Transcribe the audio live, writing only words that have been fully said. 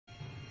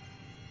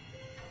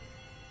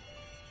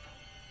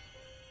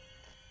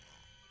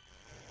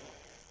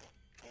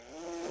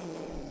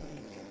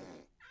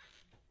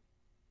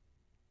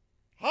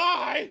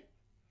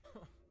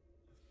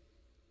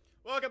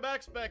Welcome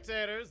back,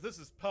 spectators. This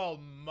is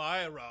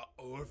Palmyra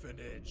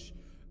Orphanage.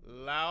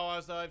 Now,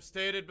 as I've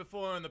stated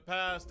before in the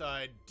past,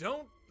 I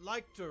don't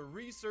like to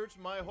research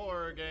my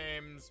horror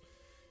games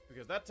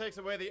because that takes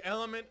away the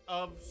element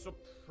of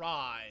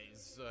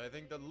surprise. I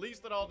think the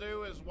least that I'll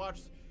do is watch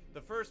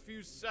the first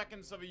few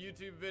seconds of a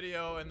YouTube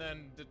video and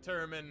then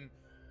determine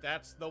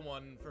that's the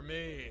one for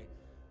me.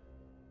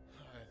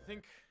 I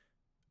think...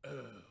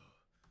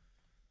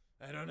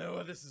 I don't know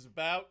what this is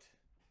about.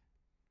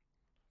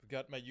 I've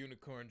got my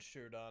unicorn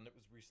shirt on. It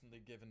was recently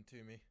given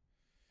to me.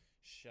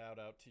 Shout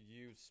out to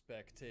you,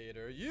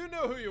 spectator. You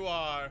know who you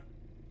are!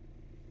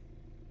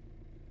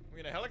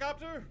 We in a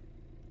helicopter?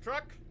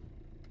 Truck?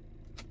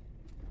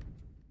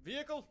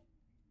 Vehicle?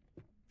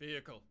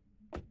 Vehicle.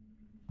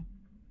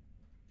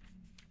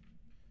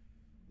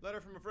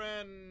 Letter from a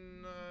friend.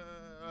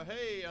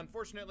 Hey,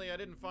 unfortunately I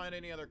didn't find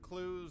any other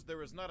clues. There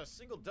was not a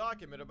single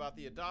document about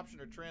the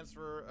adoption or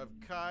transfer of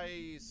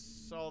Kai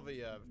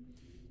Salviev.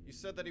 You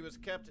said that he was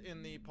kept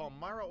in the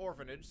Palmyra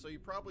Orphanage, so you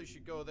probably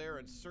should go there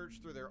and search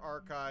through their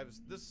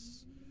archives.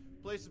 This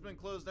place has been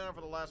closed down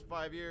for the last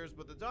 5 years,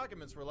 but the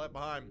documents were left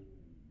behind.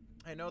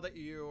 I know that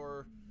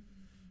your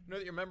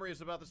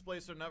memories about this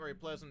place are not very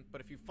pleasant, but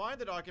if you find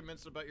the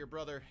documents about your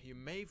brother, you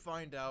may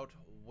find out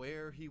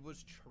where he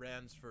was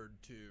transferred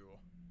to.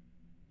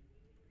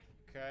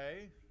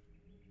 Okay.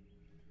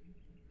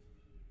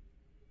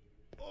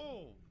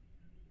 Oh!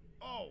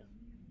 Oh!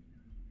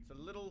 It's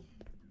a little...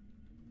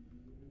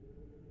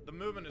 The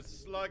movement is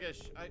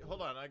sluggish.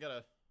 Hold on, I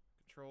gotta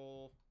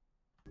control...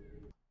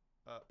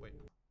 wait.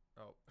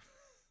 Oh.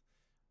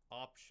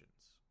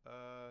 Options.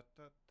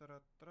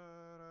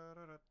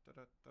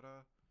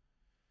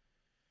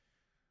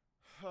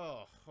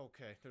 Oh,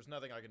 okay. There's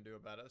nothing I can do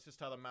about it. That's just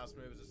how the mouse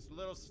moves. It's a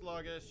little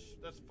sluggish.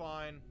 That's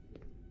fine.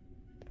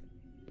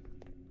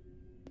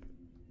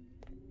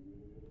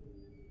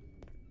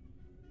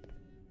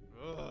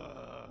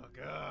 Oh,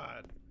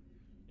 God.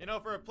 You know,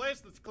 for a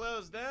place that's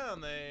closed down,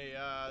 they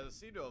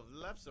seem to have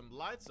left some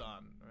lights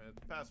on. I mean,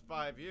 the past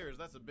 5 years,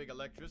 that's a big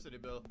electricity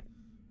bill.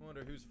 I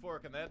wonder who's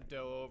forking that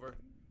dough over.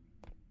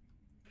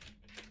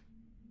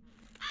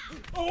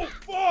 Oh,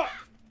 fuck!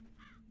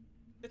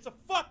 It's a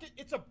fucking,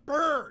 it's a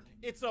bird!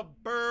 It's a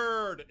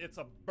bird! It's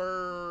a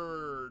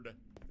bird!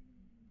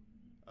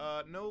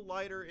 No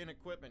lighter in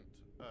equipment.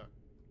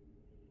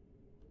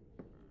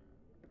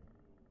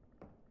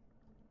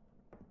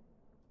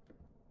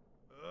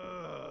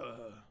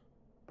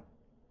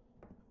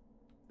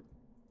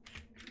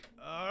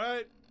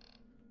 Alright.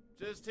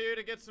 Just here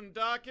to get some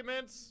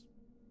documents.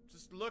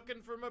 Just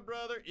looking for my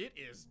brother. It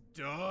is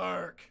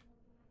dark.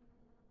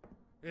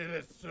 It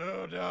is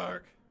so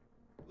dark.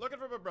 Looking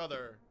for my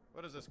brother.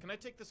 What is this? Can I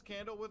take this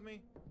candle with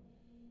me?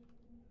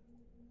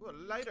 Ooh, a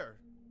lighter.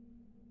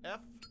 F.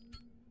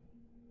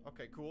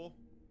 Okay, cool.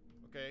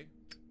 Okay.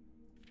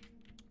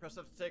 Press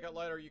F to take out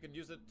lighter. You can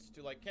use it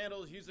to light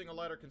candles. Using a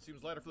lighter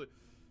consumes lighter fluid.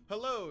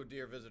 Hello,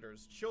 dear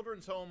visitors.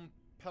 Children's Home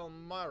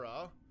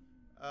Palmyra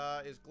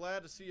is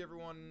glad to see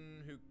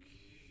everyone who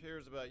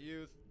cares about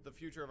youth, the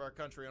future of our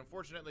country.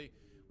 Unfortunately,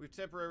 we've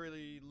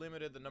temporarily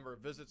limited the number of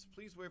visits.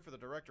 Please wait for the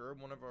director or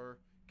one of our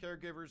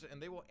caregivers,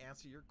 and they will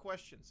answer your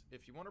questions.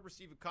 If you want to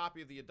receive a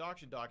copy of the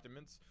adoption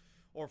documents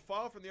or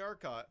files from the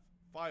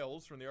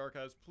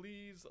archives,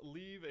 please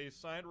leave a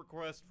signed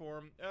request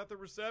form at the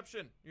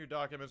reception. Your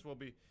documents will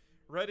be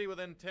ready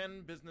within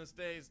 10 business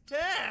days. 10?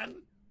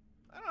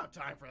 I don't have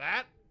time for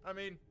that. I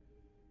mean,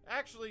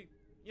 actually,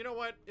 you know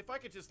what? If I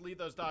could just leave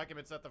those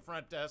documents at the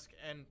front desk,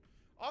 and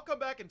I'll come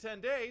back in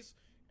 10 days,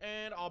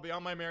 and I'll be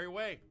on my merry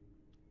way.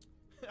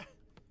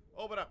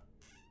 Open up.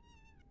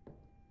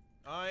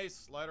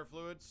 Nice. Lighter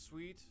fluid.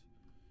 Sweet.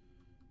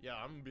 Yeah,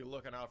 I'm gonna be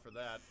looking out for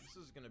that. This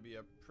is gonna be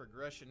a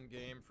progression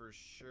game for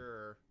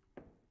sure.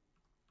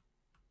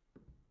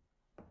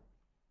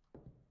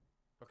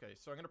 Okay,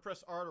 so I'm gonna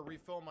press R to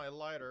refill my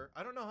lighter.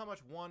 I don't know how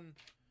much one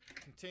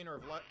container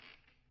of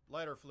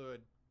lighter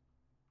fluid...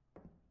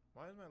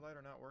 Why is my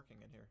lighter not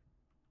working in here?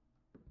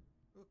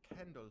 Ooh,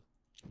 candle.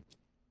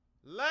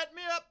 Light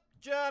me up,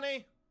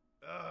 Johnny!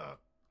 Ugh.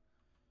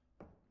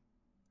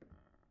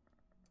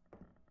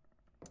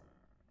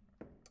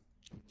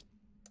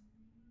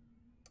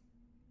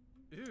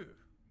 Ew,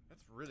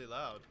 that's really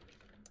loud.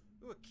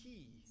 Ooh, a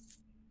key.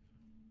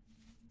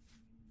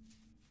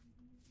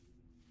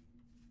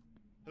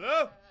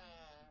 Hello?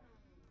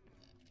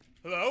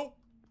 Hello?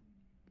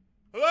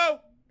 Hello?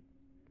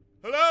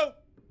 Hello?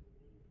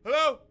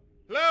 Hello?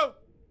 Hello?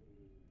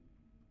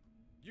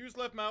 Use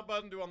left mouse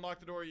button to unlock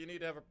the door. You need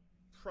to have a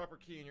proper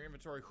key in your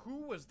inventory.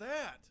 Who was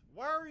that?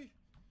 Why are you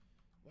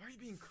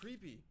being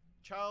creepy?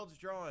 Child's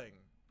drawing.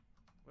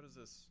 What is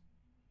this?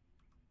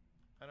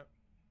 I don't...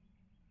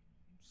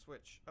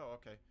 Switch. Oh,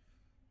 okay.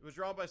 It was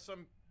drawn by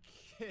some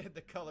kid.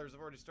 The colors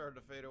have already started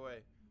to fade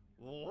away.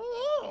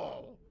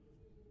 Whoa!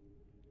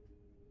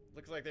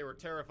 Looks like they were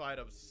terrified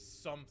of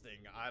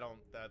something.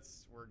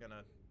 We're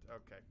gonna...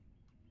 Okay.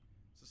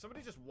 So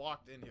somebody just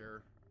walked in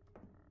here.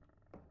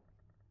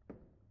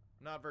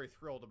 Not very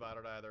thrilled about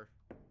it either.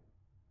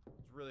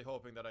 There's really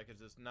hoping that I could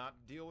just not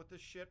deal with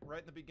this shit right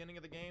in the beginning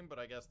of the game, but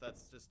I guess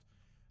that's just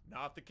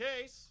not the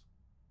case.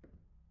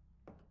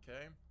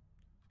 Okay.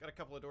 Got a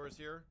couple of doors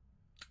here.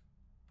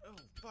 Oh,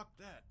 fuck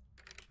that.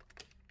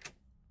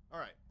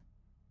 Alright.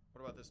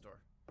 What about this door?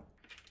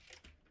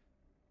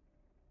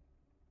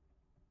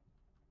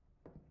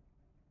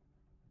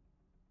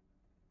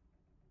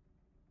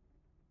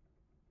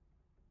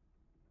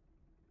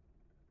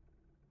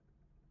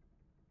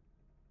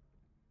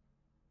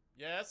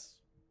 Yes?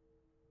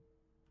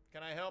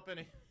 Can I help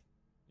any...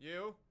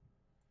 You?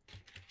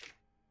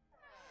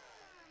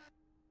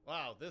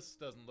 Wow, this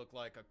doesn't look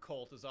like a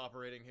cult is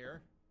operating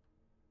here.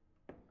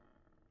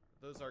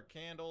 Those are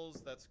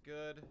candles, that's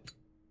good.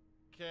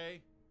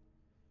 Okay.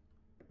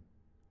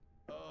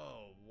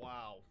 Oh,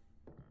 wow.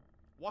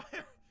 Why?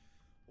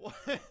 What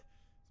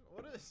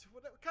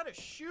kind of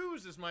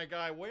shoes is my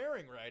guy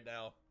wearing right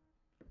now?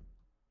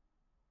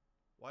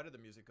 Why did the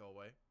music go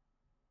away?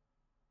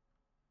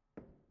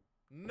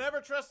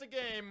 Never trust a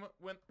game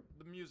when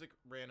the music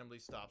randomly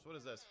stops. What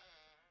is this?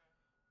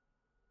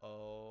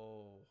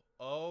 Oh.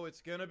 Oh, it's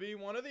gonna be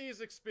one of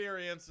these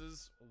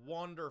experiences.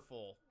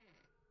 Wonderful.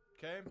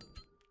 Okay.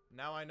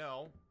 Now I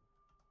know.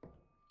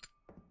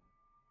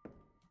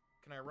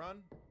 Can I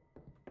run?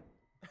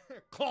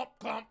 Clomp,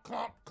 clomp,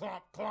 clomp,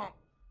 clomp, clomp.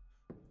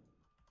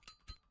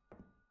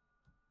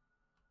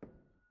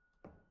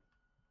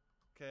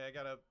 Okay, I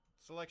got a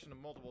selection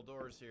of multiple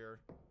doors here.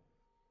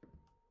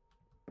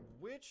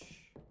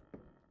 Which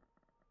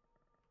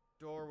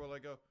door will I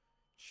go?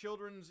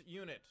 Children's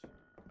unit.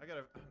 I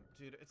gotta...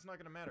 Dude, it's not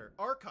gonna matter.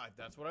 Archive,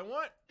 that's what I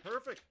want.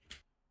 Perfect.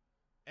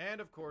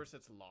 And, of course,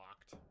 it's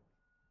locked.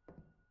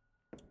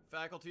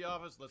 Faculty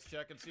office, let's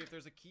check and see if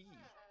there's a key.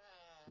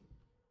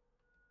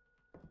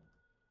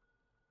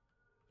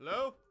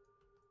 Hello?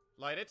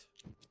 Light it.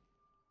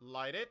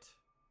 Light it.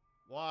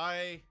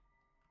 Why?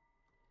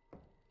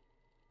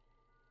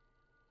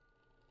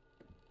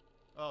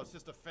 Oh, it's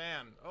just a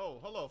fan. Oh,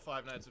 hello,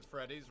 Five Nights at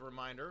Freddy's.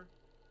 Reminder.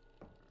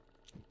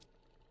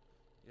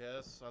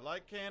 Yes, I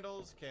like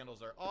candles.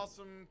 Candles are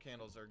awesome.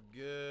 Candles are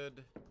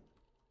good.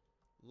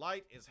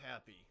 Light is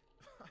happy.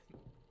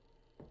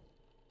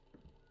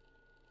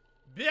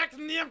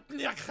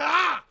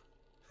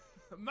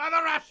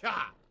 Mother Russia!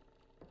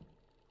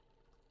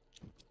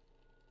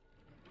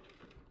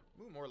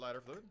 Ooh, more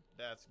lighter fluid.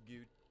 That's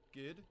good.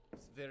 Good.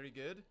 It's very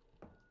good.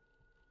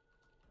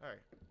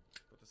 Alright.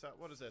 Put this out.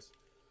 What is this?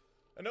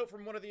 A note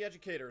from one of the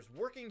educators.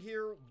 Working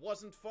here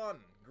wasn't fun.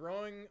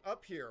 Growing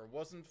up here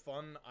wasn't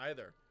fun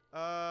either.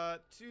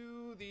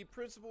 To the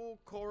principal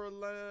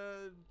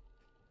Corolenlo.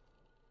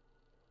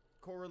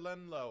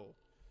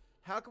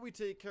 How can we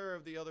take care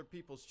of the other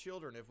people's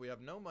children if we have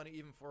no money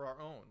even for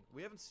our own?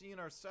 We haven't seen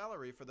our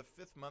salary for the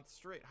 5th month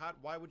straight.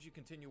 Why would you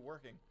continue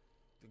working?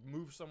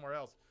 Move somewhere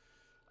else.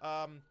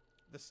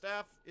 The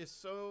staff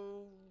is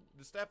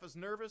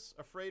nervous,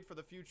 afraid for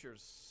the future.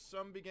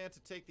 Some began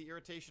to take the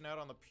irritation out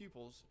on the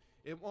pupils.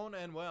 It won't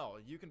end well.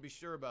 You can be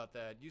sure about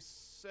that. You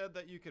said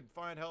that you could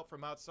find help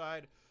from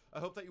outside. I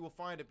hope that you will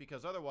find it,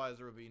 because otherwise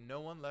there will be no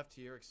one left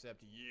here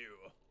except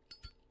you.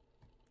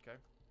 Okay.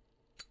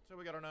 So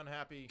we got an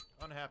unhappy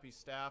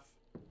staff.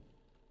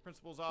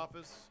 Principal's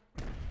office.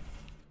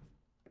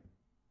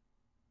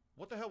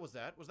 What the hell was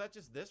that? Was that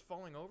just this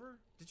falling over?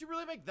 Did you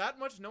really make that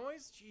much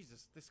noise?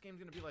 Jesus, this game's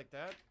gonna be like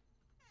that.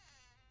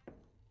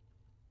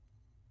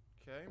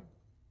 Okay.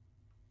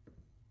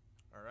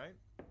 Alright.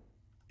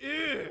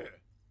 Ew!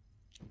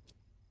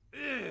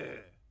 Ew!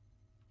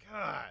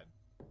 God.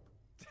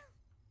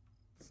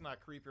 It's not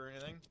creepy or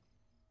anything.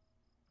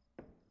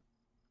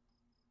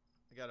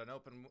 I got an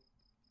open...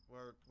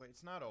 Well, wait,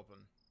 it's not open.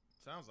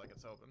 Sounds like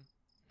it's open.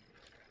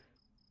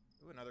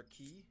 Ooh, another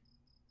key.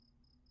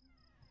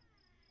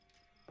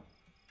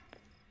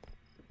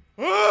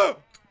 Oh!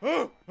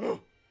 Oh! Oh!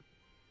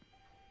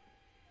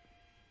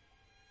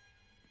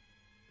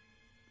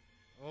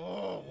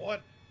 Oh,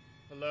 what?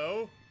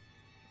 Hello?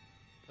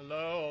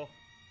 Hello?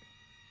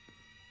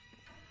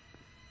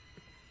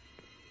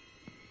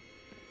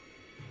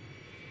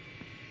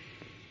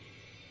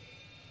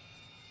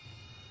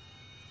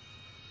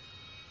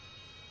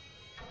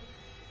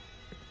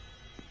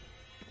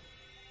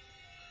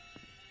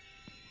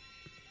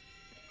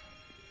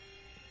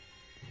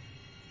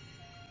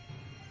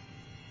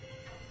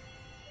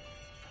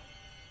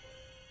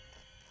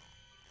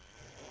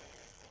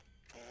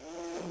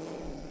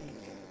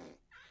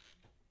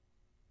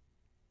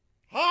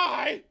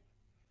 Hi!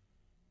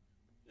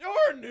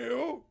 You're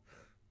new!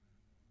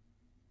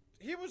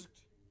 He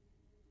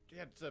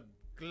had some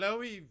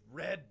glowy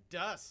red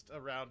dust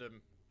around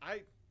him.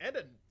 And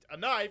a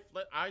knife.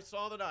 I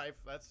saw the knife.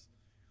 That's...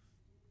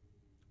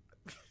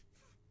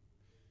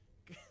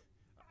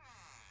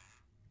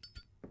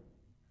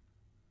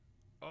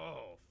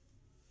 Oh,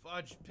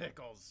 fudge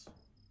pickles.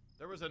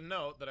 There was a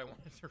note that I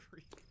wanted to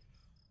read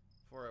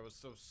before I was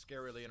so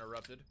scarily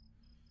interrupted.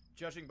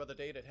 Judging by the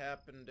date, it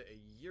happened a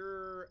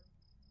year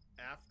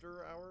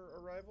after our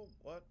arrival.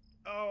 What?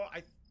 Oh,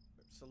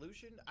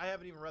 solution? I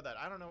haven't even read that.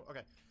 I don't know.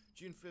 Okay.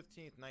 June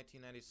 15th,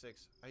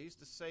 1996. I used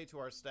to say to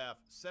our staff,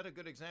 set a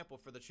good example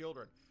for the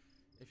children.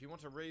 If you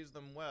want to raise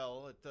them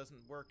well, it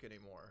doesn't work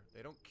anymore.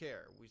 They don't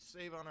care. We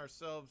save on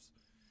ourselves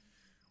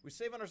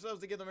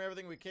to give them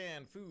everything we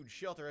can. Food,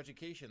 shelter,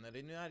 education.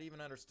 They do not even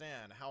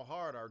understand how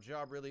hard our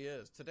job really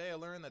is. Today I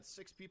learned that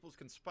 6 peoples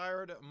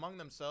conspired among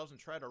themselves and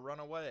tried to run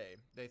away.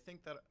 They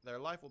think that their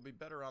life will be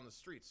better on the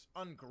streets.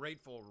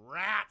 Ungrateful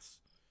rats!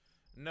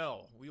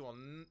 No, we will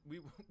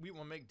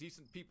make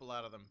decent people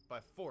out of them by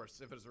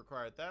force if it is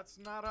required. That's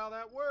not how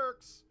that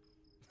works.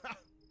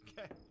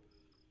 Okay.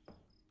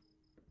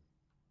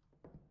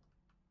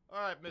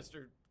 Alright,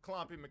 Mr.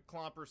 Clompy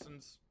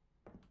McClompersons.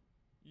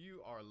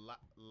 You are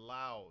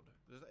loud.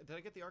 Did I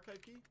get the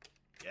archive key?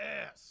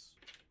 Yes!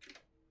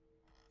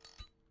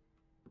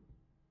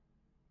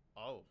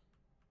 Oh.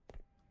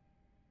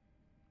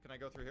 Can I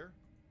go through here?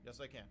 Yes,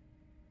 I can.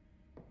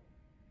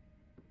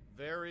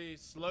 Very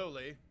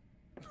slowly.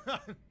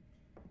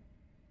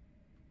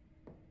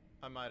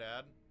 I might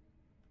add.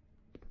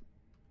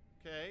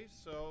 Okay,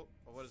 so...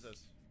 Oh, what is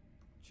this?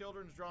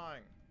 Children's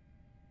drawing.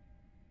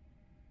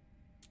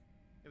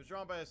 It was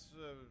drawn by a...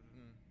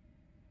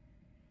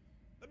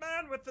 the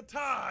man with the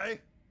tie!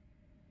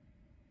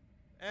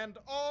 And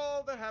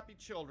all the happy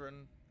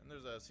children. And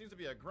there's a... Seems to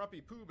be a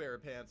grumpy Pooh Bear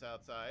pants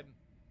outside.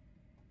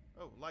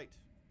 Oh, light.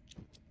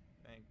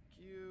 Thank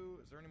you.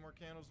 Is there any more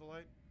candles to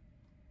light?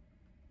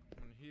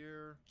 One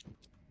here.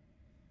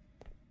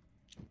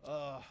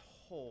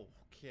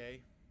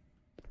 Okay.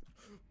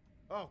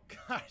 Oh,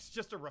 God, it's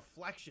just a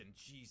reflection.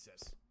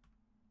 Jesus.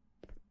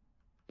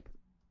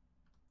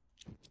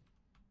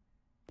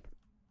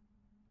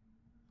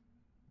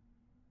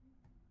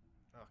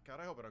 Oh, God,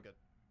 I hope I don't get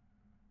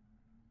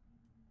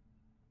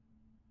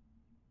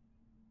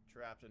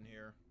trapped in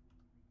here.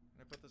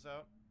 Can I put this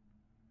out?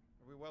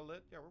 Are we well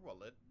lit? Yeah, we're well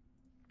lit.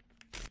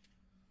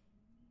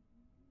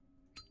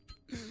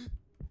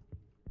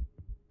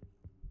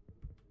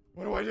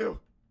 What do I do?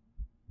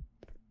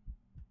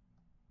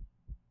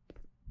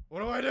 What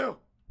do I do?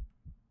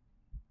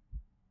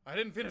 I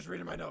didn't finish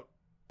reading my note.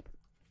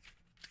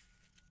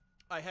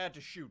 I had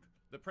to shoot.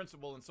 The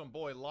principal and some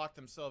boy locked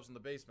themselves in the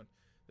basement.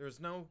 There is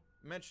no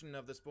mention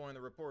of this boy in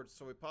the report,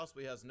 so he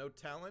possibly has no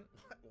talent.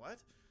 What?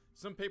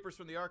 Some papers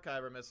from the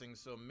archive are missing,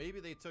 so maybe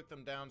they took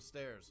them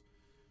downstairs.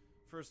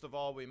 First of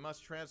all, we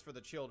must transfer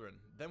the children.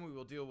 Then we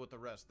will deal with the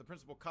rest. The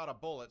principal caught a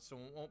bullet, so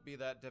it won't be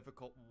that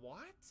difficult.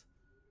 What?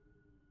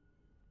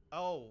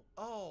 Oh,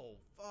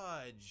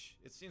 fudge.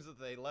 It seems that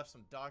they left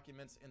some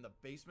documents in the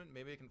basement.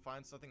 Maybe I can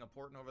find something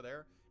important over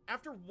there.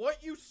 After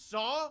what you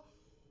saw?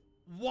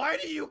 Why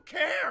do you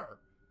care?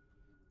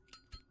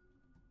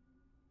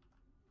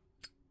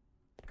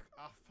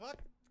 Ah, fuck.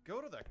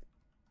 Go to the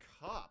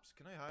cops.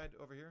 Can I hide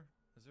over here?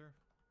 Is there?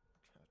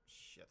 God,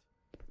 shit.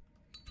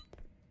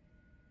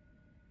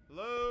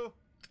 Hello?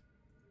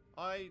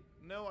 I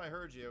know I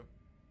heard you.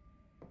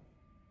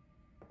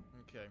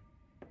 Okay.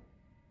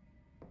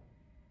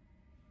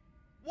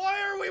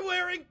 Why are we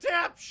wearing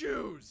tap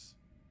shoes?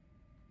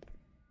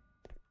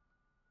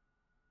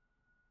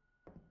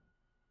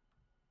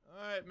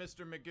 Alright,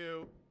 Mr.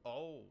 Magoo.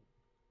 Oh.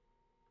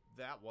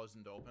 That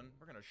wasn't open.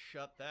 We're gonna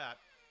shut that.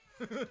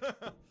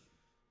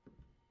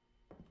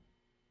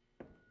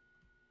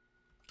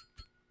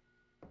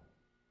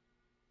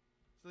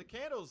 So the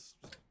candles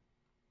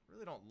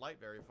really don't light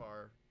very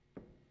far.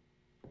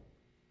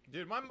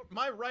 Dude,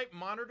 my right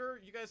monitor,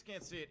 you guys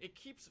can't see it. It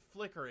keeps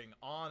flickering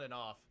on and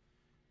off.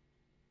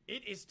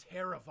 It is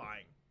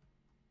terrifying.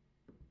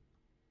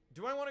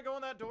 Do I want to go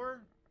in that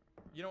door?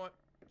 You know what?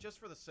 Just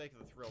for the sake of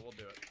the thrill, we'll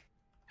do it.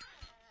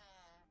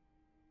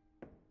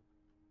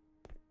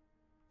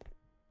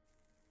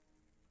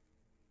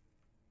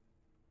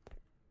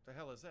 The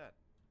hell is that?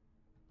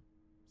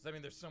 Does that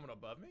mean there's someone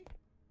above me?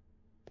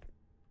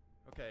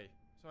 Okay,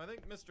 so I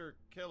think Mr.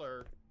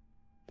 Killer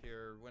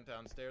here went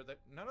downstairs.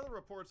 None of the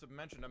reports have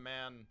mentioned a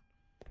man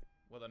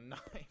with a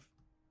knife.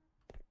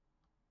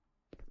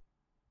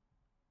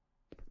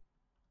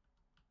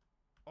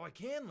 Oh, I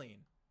can lean.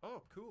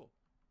 Oh, cool.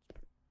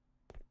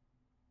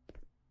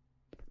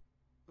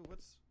 Ooh, what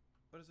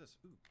is this?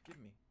 Ooh, give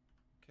me.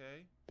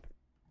 Okay.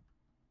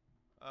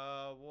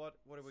 What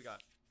do we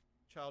got?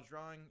 Child's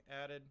drawing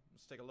added.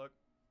 Let's take a look.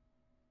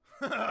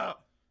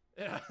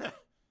 Yeah.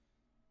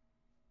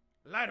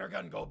 Lighter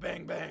gun go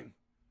bang bang.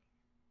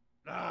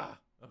 Ah,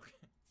 okay.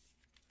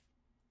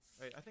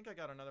 Wait, I think I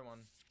got another one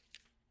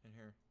in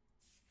here.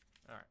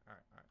 All right.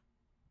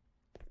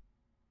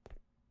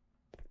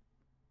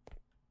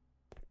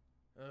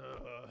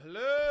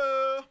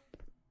 Hello?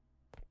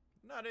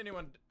 Not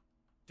anyone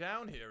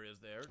down here, is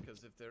there?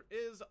 Because if there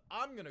is,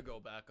 I'm gonna go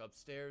back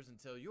upstairs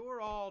until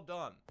you're all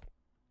done.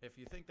 If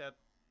you think that...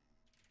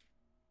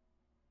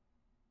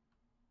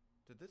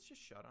 Did this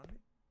just shut on me?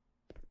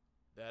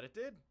 That it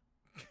did.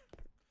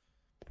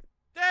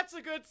 That's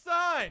a good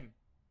sign!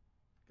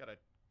 Got a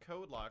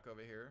code lock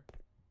over here.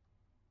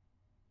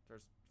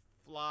 There's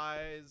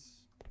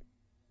flies.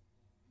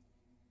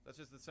 That's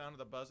just the sound of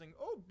the buzzing.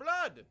 Oh,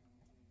 blood!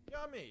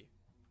 Yummy!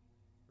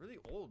 Really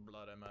old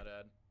blood, I might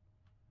add.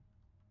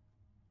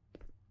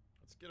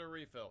 get a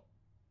refill.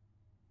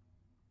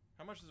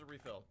 How much is a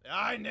refill?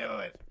 I knew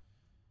it!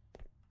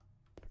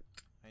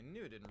 I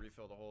knew it didn't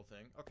refill the whole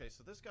thing. Okay,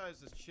 so this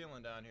guy's just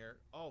chilling down here.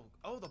 Oh,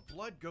 the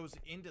blood goes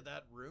into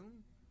that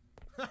room?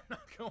 I'm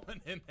not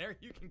going in there.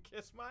 You can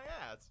kiss my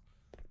ass.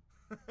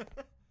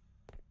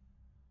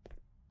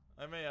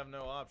 I may have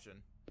no option.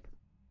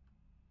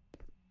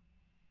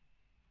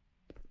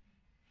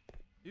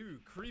 Ew,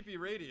 creepy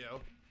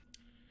radio.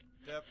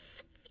 Yep.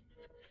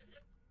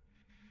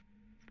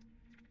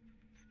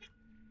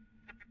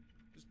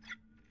 Just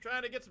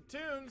trying to get some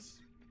tunes.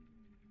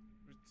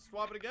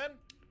 Swap it again.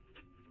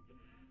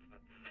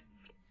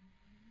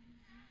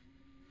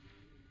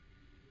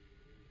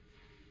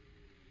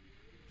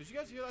 Did you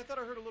guys hear that? I thought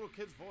I heard a little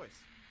kid's voice.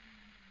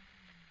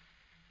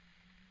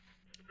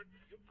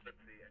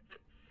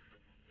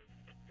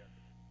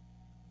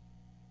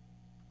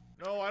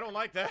 No, I don't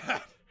like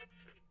that.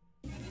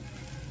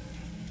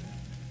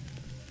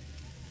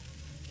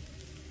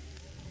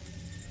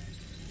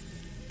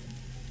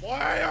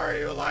 Why are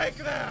you like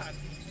that?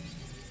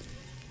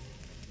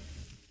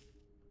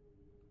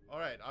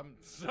 Alright, I'm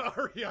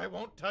sorry, I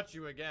won't touch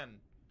you again.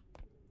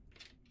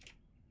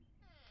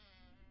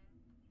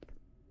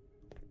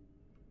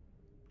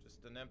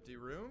 Just an empty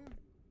room?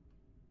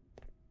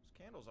 There's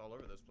candles all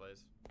over this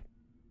place.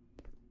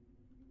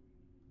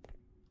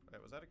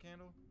 Wait, was that a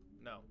candle?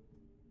 No.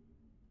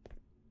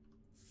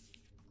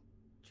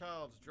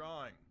 Child's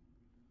drawing.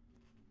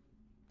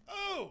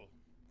 Oh!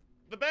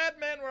 The bad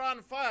men were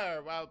on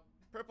fire while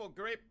Purple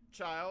Grape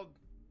Child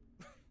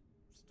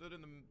stood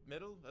in the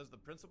middle as the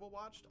principal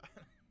watched?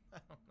 I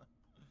don't know.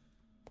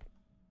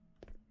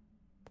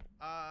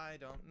 I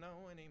don't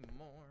know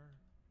anymore.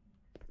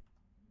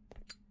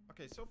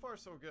 Okay, so far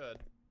so good.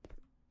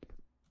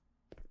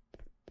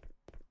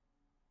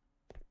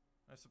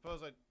 I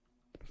suppose I...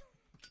 Okay,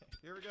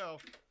 here we go.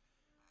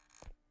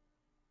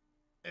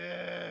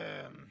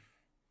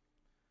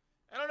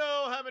 I don't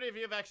know how many of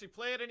you have actually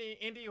played any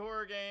indie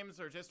horror games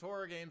or just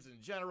horror games in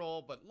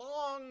general, but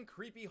long,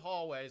 creepy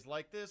hallways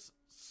like this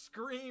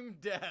scream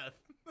death.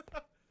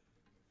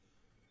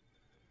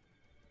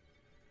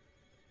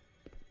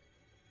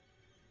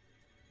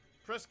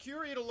 Press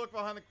Q to look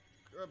behind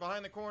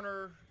the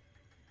corner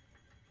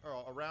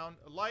or around.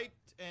 Light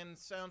and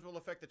sounds will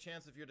affect the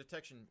chance of your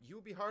detection. You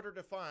will be harder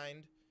to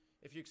find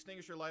if you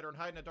extinguish your lighter and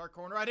hide in a dark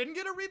corner. I didn't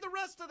get to read the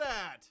rest of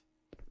that!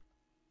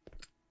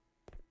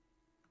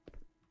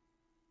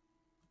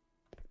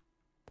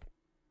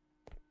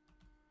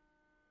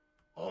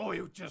 Oh,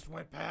 you just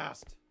went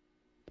past.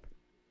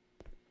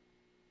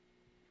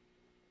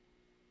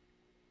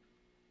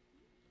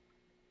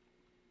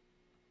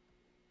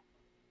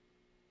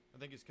 I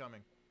think he's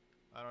coming.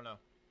 I don't know.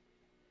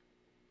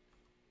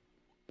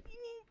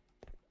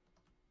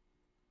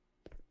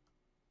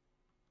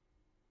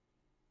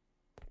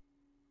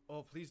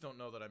 Oh, please don't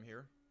know that I'm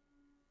here.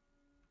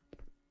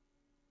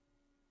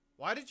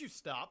 Why did you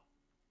stop?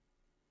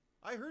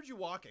 I heard you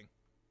walking.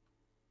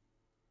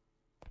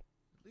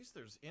 At least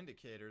there's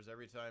indicators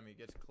every time he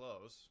gets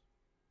close.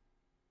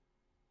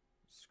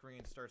 The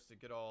screen starts to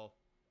get all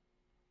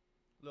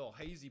little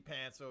hazy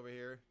pants over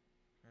here.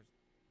 They're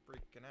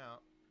freaking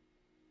out.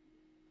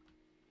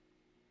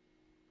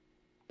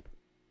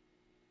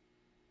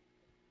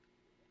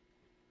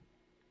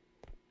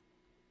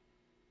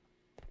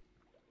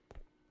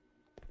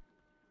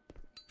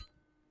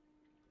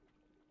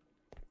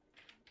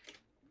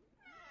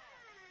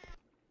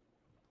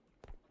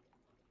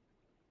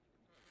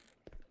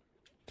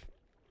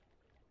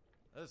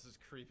 This is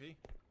creepy.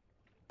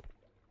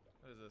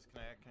 What is this?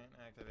 Can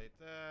I activate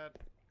that?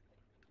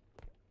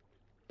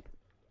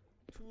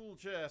 Tool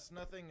chest,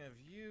 nothing of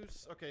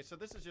use. Okay, so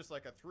this is just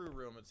like a through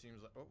room, it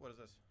seems like. Oh, what is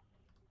this?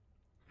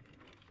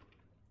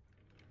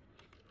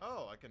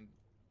 Oh, I can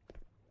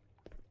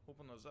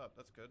open those up.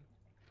 That's good.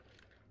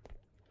 Can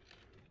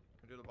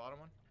we do the bottom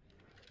one?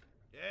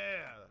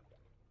 Yeah!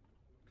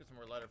 Get some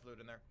more lighter fluid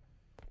in there.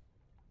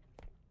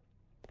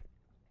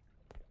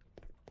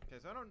 Okay,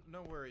 so I don't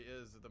know where he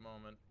is at the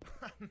moment.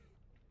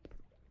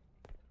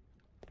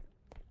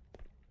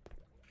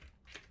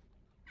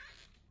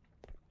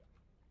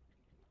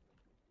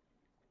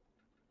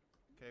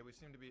 Okay, we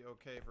seem to be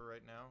okay for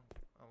right now.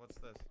 Oh, what's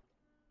this?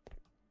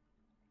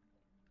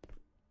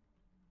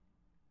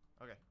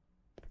 Okay.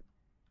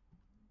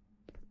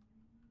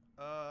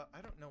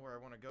 I don't know where I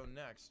want to go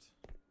next.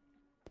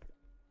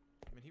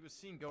 I mean, he was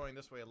seen going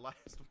this way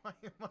last. Why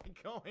am I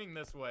going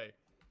this way?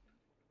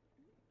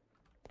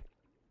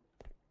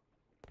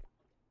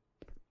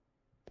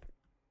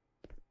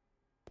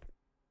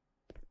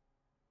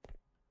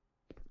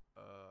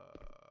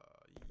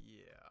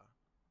 Yeah.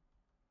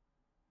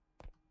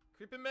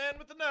 Creepy man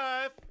with the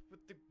knife,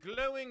 with the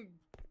glowing,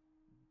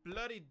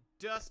 bloody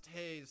dust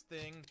haze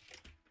thing.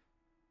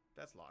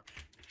 That's locked.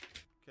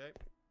 Okay.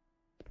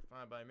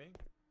 Fine by me.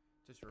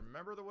 Just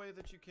remember the way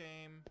that you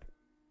came.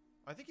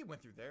 I think he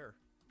went through there.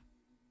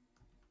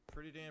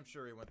 Pretty damn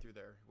sure he went through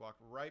there. Walk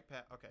right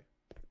past. Okay.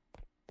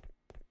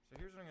 So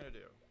here's what I'm gonna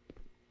do.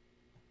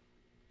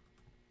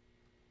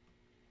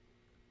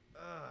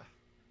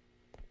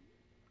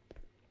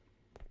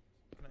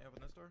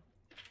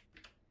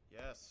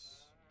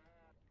 Yes.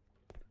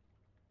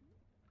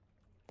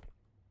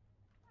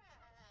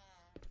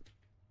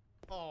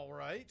 All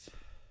right.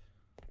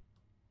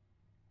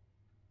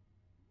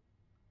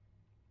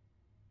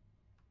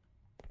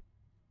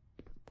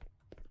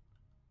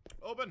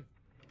 Open.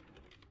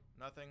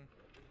 Nothing.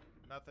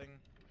 Nothing.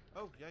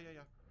 Oh, yeah.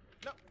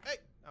 No, hey!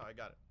 Oh, I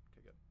got it.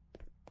 Okay,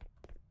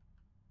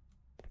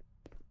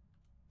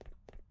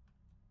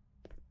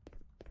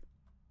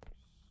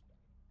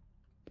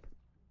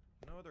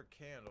 good. No other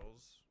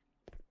candles.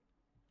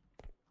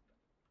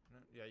 No,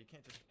 yeah, you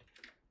can't just...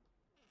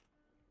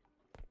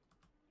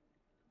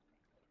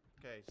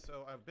 Okay,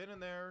 so I've been in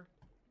there.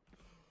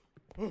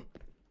 Oh!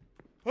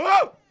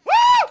 Oh!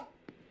 Woo!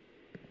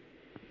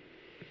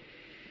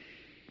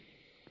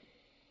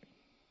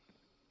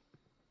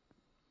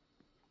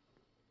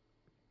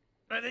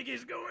 I think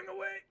he's going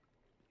away.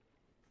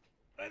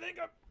 I think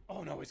I'm...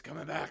 Oh no, he's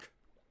coming back.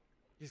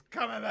 He's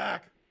coming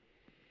back.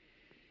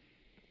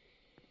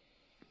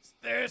 He's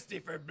thirsty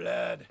for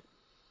blood.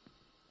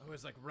 Oh,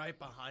 he's like right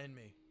behind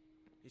me.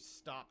 He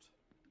stopped.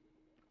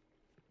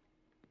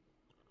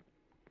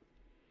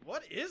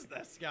 What is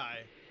this guy?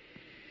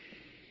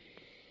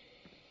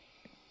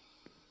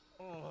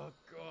 Oh,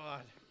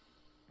 God.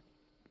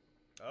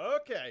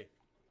 Okay.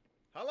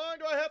 How long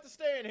do I have to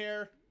stay in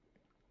here?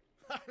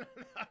 I don't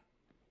know.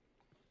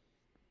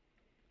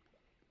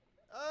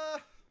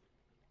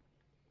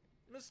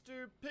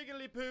 Mr.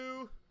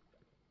 Piggly-Poo.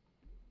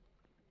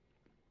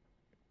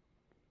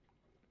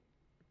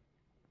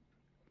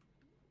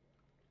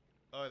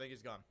 Oh, I think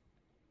he's gone.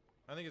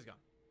 I think he's gone.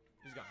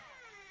 He's gone.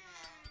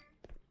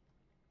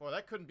 Boy,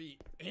 that couldn't be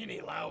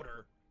any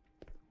louder.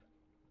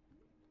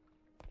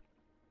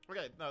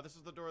 Okay, no, this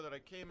is the door that I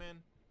came in.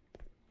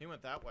 He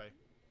went that way.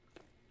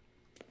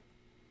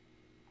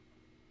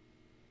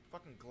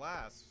 Fucking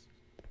glass.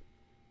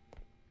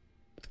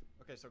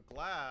 Okay, so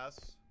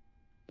glass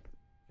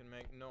can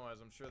make noise.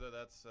 I'm sure that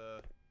that's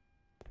a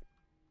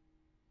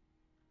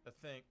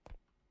thing.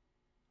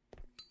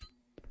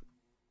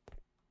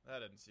 That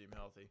didn't seem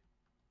healthy.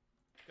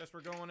 Guess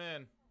we're going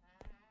in.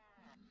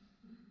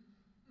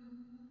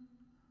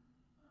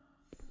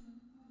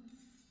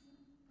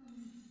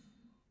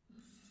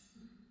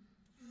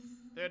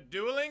 There's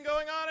dueling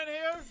going on in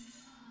here?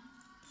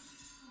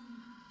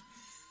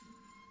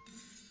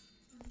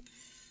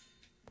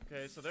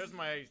 Okay, so there's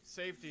my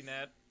safety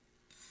net.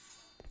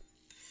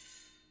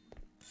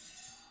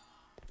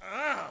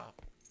 Ah!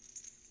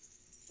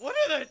 What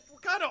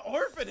kind of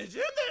orphanage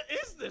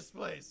is this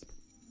place?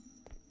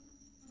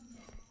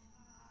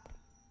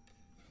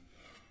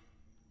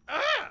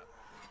 Ah!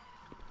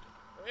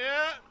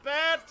 Yeah,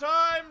 bad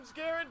times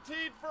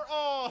guaranteed for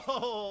all.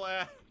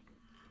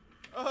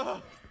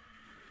 Oh.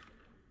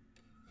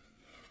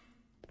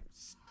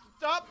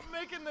 Stop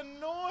making the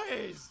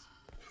noise.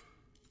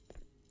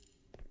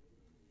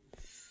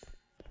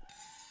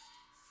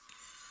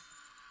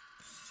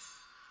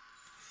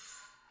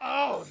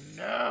 Oh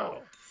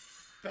no!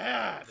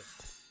 Bad!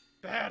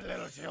 Bad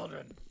little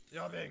children.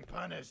 You're being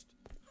punished.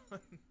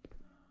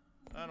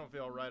 I don't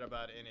feel right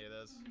about any of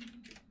this.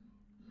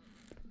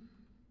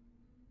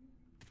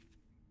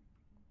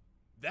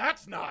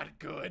 That's not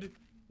good!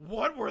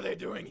 What were they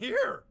doing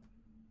here?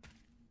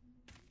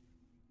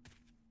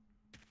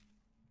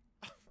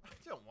 I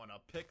don't want to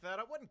pick that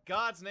up. What in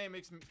God's name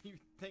makes me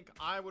think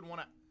I would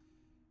want to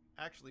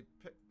actually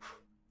pick...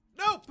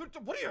 No!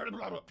 What are you...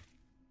 Blah, blah.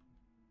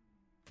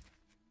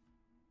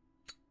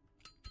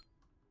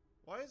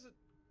 Why is it...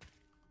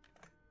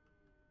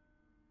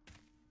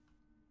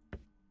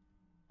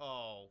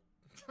 Oh.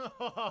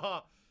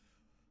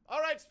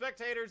 Alright,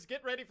 spectators,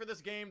 get ready for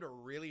this game to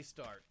really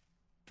start.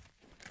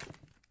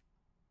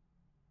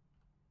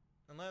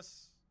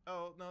 Unless...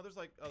 Oh, no, there's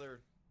like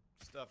other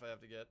stuff I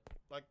have to get.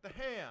 Like the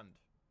hand.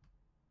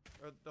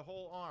 Or the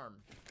whole arm.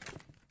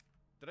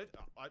 Did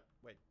I...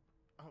 wait.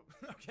 Oh,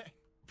 okay.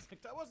 It's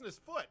like, that wasn't his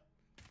foot.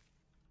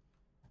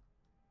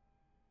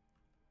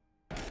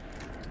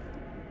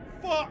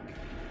 Fuck!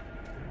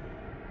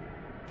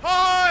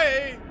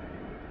 Hi!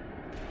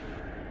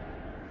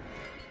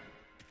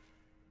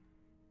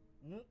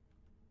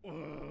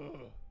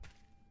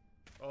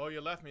 Oh, you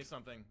left me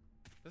something.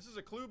 This is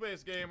a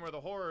clue-based game where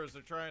the horrors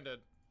are trying to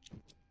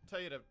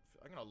tell you to...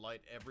 I'm gonna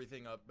light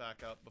everything up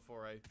back up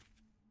before I...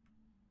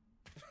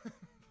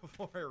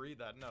 before I read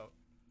that note.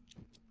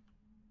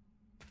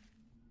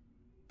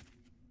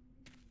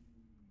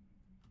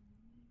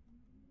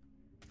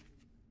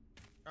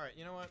 Alright,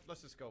 you know what?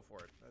 Let's just go for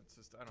it. That's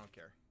just... I don't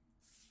care.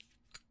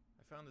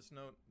 I found this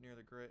note near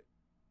the grate.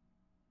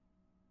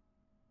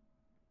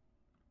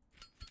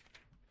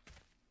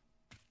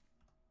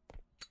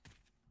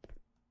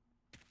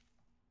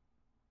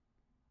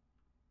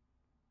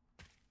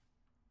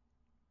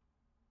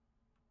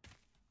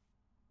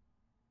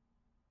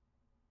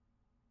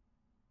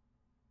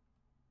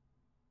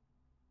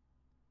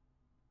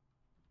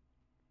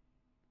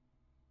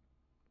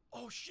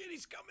 Oh shit,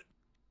 he's coming!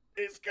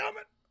 He's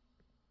coming!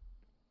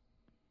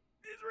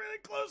 He's really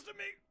close to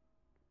me!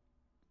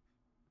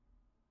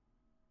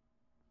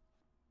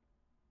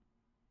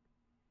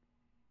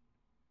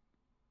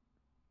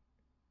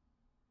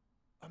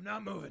 I'm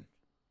not moving.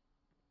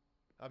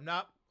 I'm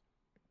not.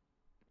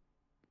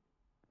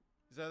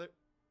 Is that it?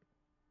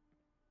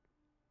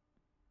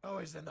 Oh,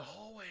 he's in the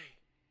hallway.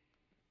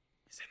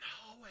 He's in the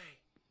hallway.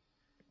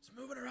 He's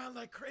moving around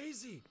like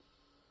crazy.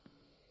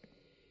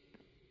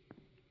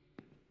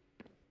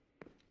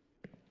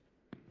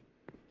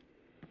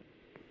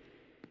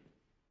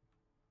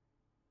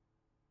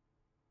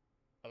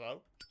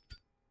 Hello?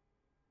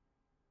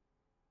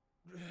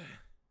 Okay.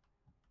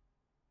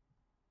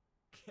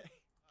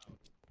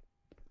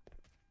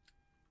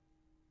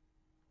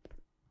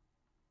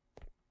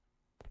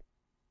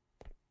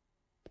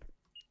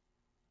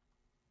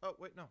 Oh,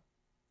 wait, no.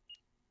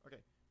 Okay.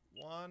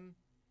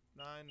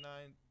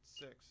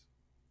 1996.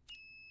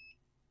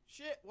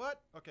 Shit,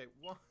 what? Okay,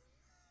 one.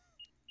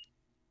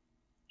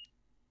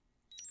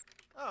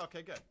 Oh,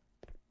 okay, good.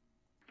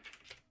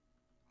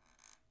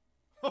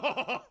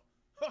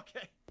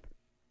 Okay.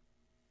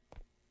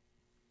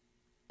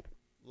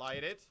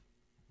 Light it.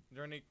 Are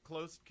there any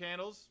closed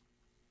candles?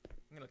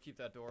 I'm gonna keep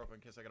that door open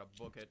in case I gotta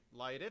book it.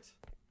 Light it.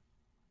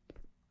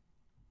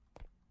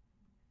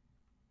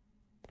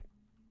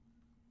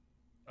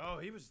 Oh,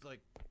 he was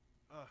like...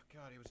 Oh,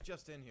 God, he was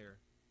just in here.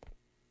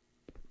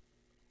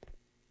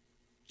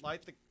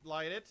 Light it.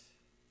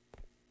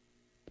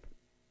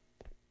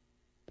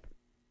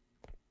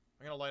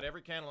 I'm gonna light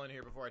every candle in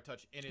here before I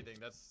touch anything.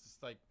 That's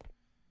just like...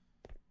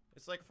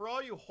 It's like for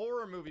all you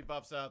horror movie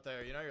buffs out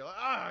there, you know, you're like,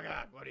 oh,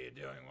 God, what are you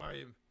doing? Why are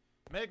you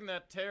making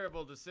that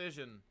terrible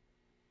decision?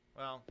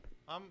 Well,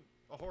 I'm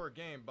a horror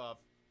game buff.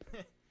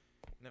 And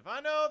if I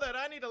know that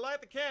I need to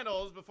light the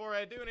candles before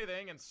I do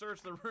anything and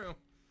search the room...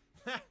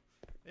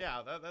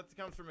 Yeah, that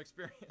comes from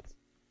experience.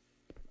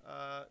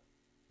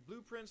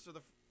 Blueprints are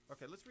the...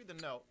 Okay, let's read the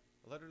note.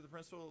 A letter to the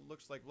principal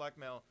looks like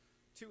blackmail.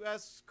 To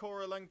S.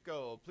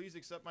 Korolenko, please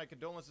accept my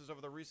condolences over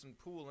the recent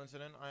pool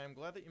incident. I am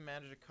glad that you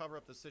managed to cover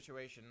up the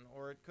situation,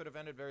 or it could have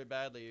ended very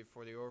badly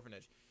for the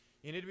orphanage.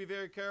 You need to be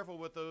very careful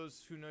with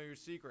those who know your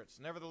secrets.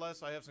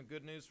 Nevertheless, I have some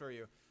good news for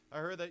you. I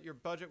heard that your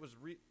budget was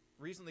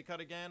recently cut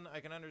again.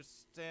 I can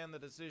understand the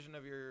decision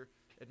of your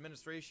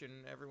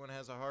administration. Everyone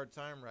has a hard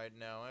time right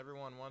now.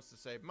 Everyone wants to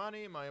save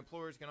money. My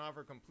employers can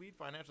offer complete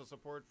financial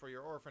support for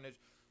your orphanage.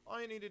 All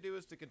you need to do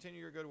is to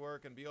continue your good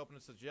work and be open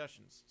to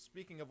suggestions.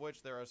 Speaking of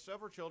which, there are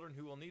several children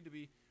who will need to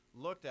be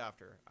looked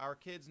after. Our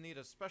kids need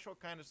a special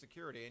kind of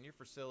security, and your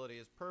facility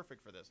is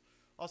perfect for this.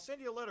 I'll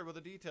send you a letter with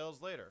the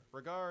details later.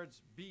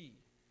 Regards, B.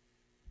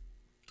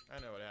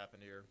 I know what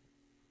happened here.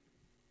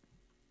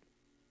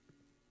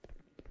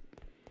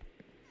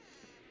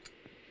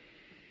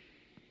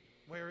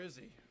 Where is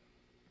he?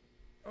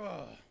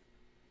 Ugh.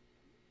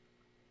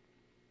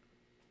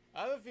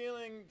 I have a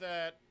feeling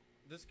that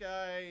this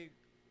guy...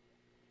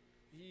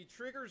 He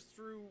triggers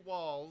through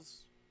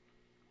walls,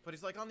 but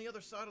he's like on the other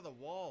side of the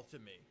wall to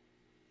me.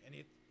 And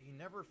he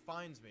never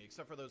finds me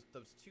except for those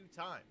 2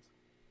 times.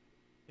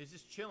 He's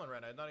just chilling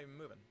right now, not even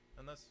moving.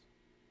 Unless...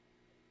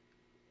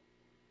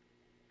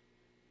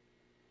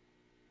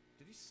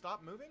 Did he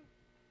stop moving?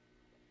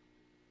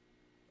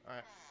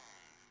 Alright.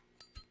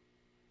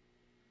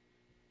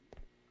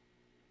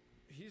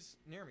 He's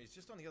near me. He's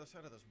just on the other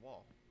side of this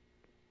wall.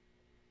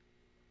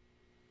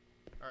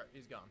 Alright,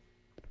 he's gone.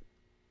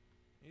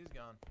 He's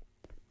gone.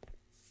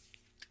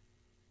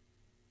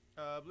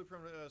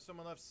 Blueprint,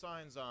 someone left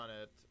signs on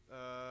it.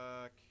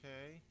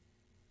 Okay.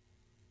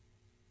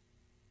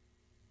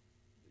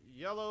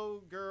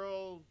 Yellow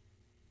girl,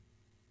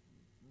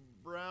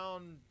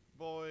 brown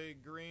boy,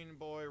 green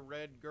boy,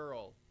 red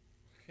girl.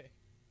 Okay.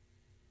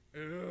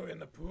 Ooh, in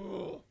the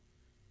pool.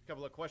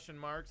 Couple of question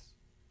marks.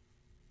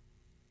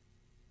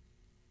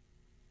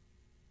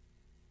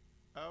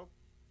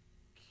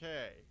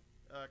 Okay.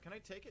 Can I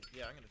take it?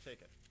 Yeah, I'm gonna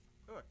take it.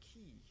 Oh, a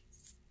key.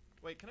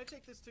 Wait, can I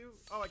take this too?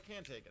 Oh, I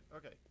can take it.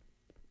 Okay.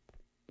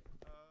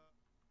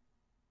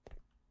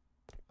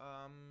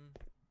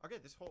 Okay,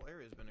 this whole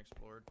area has been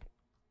explored.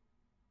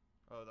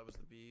 Oh, that was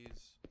the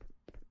bees.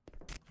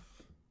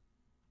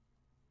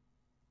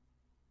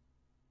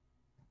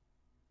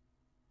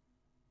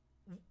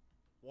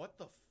 What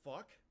the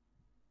fuck?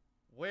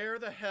 Where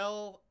the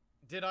hell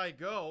did I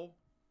go?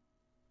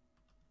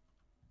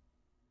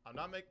 I'm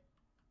not making...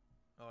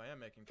 Oh, I am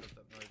making cooked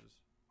up noises.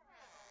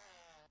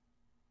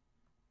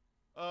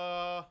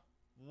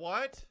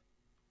 What?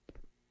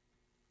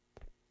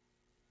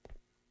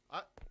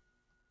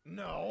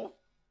 No.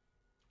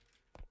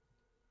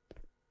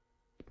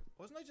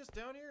 Wasn't I just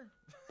down here?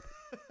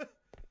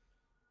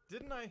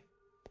 Didn't I?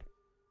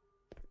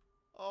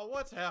 Oh,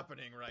 what's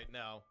happening right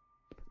now?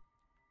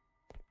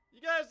 You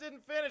guys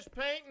didn't finish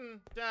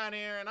painting down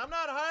here, and I'm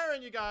not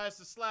hiring you guys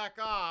to slack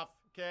off,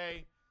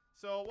 okay?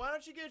 So why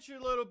don't you get your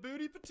little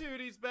booty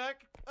patooties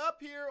back up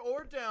here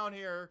or down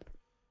here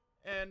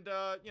and,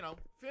 you know,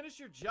 finish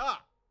your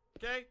job,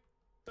 okay?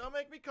 Don't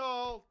make me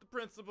call the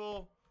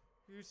principal,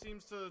 who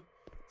seems to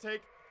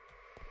take...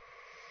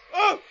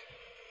 Oh!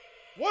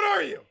 What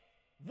are you?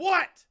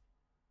 What?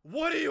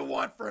 What do you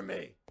want from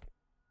me?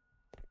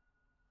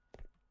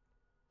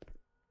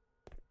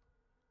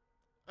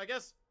 I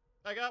guess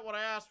I got what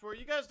I asked for.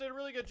 You guys did a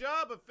really good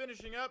job of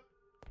finishing up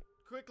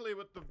quickly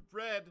with the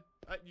bread.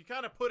 You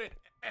kind of put it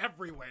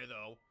everywhere,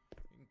 though.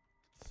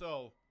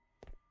 So,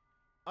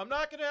 I'm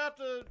not gonna have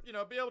to, you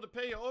know, be able to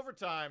pay you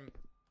overtime.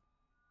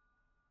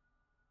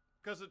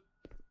 Because it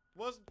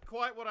wasn't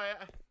quite what I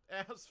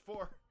asked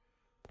for.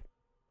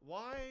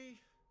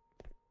 Why?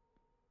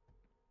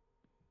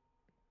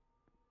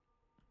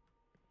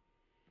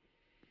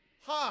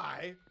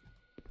 Hi.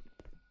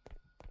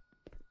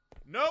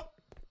 Nope.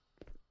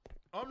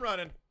 I'm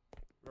running.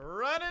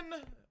 Running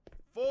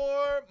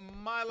for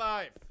my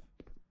life.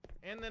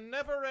 In the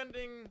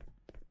never-ending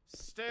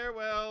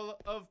stairwell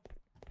of...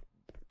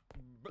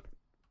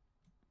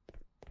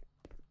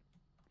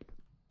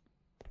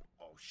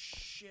 Oh,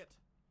 shit.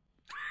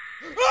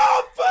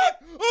 Oh,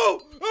 fuck!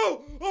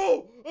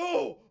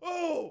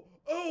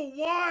 Oh,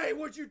 why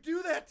would you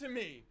do that to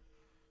me?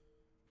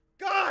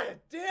 God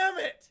damn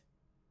it!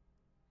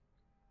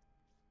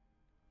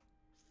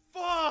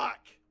 Fuck!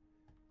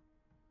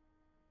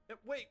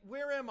 Wait,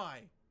 where am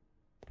I?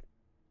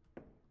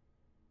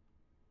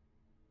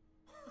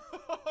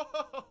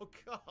 Oh,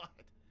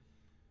 God.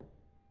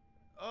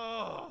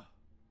 Oh.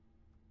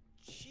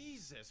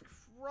 Jesus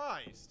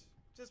Christ.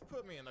 Just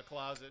put me in the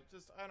closet.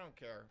 I don't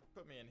care.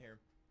 Put me in here.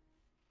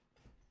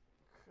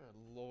 Good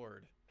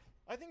Lord.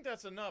 I think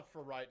that's enough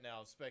for right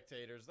now,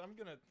 spectators. Oh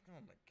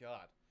my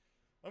God.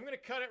 I'm gonna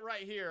cut it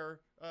right here.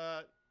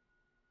 I'm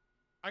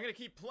gonna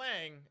keep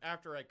playing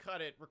after I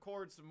cut it,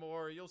 record some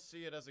more. You'll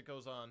see it as it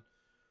goes on.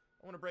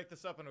 I want to break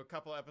this up into a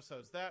couple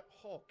episodes.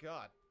 Oh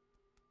God.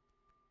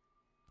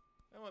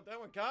 That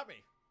one got me.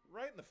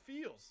 Right in the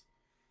feels.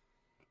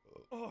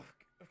 Oh,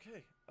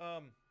 okay.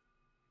 Oh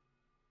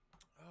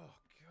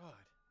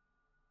God.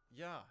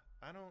 Yeah,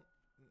 I don't...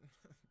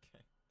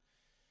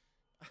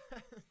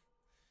 Okay.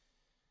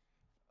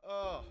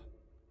 Oh,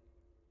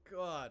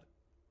 God.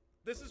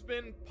 This has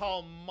been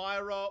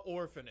Palmyra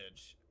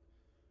Orphanage.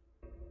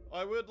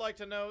 I would like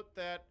to note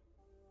that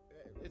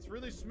it's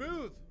really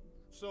smooth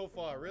so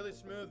far. Really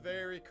smooth,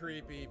 very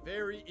creepy,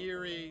 very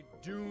eerie,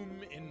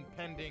 doom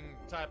impending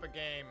type of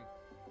game.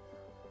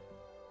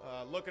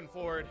 Looking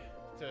forward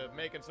to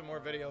making some more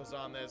videos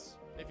on this.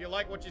 If you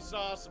like what you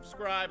saw,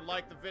 subscribe,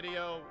 like the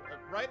video,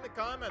 write in the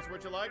comments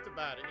what you liked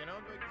about it, you know?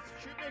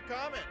 Shoot me a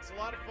comment. It's a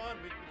lot of fun.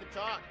 We can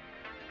talk.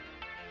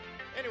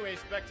 Anyway,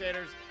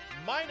 spectators,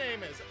 my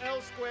name is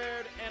L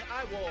Squared, and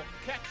I will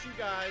catch you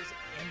guys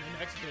in the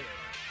next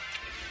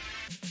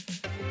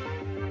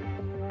video.